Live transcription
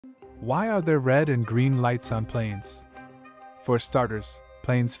Why are there red and green lights on planes? For starters,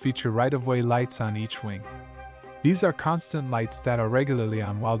 planes feature right-of-way lights on each wing. These are constant lights that are regularly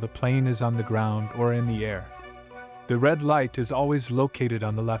on while the plane is on the ground or in the air. The red light is always located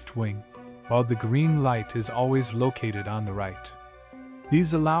on the left wing, while the green light is always located on the right.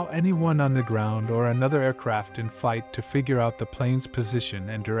 These allow anyone on the ground or another aircraft in flight to figure out the plane's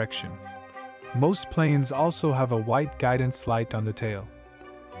position and direction. Most planes also have a white guidance light on the tail.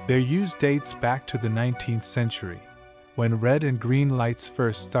 Their use dates back to the 19th century, when red and green lights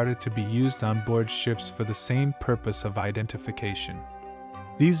first started to be used on board ships for the same purpose of identification.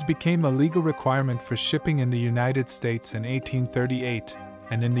 These became a legal requirement for shipping in the United States in 1838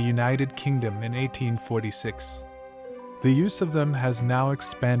 and in the United Kingdom in 1846. The use of them has now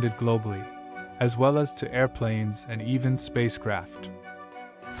expanded globally, as well as to airplanes and even spacecraft.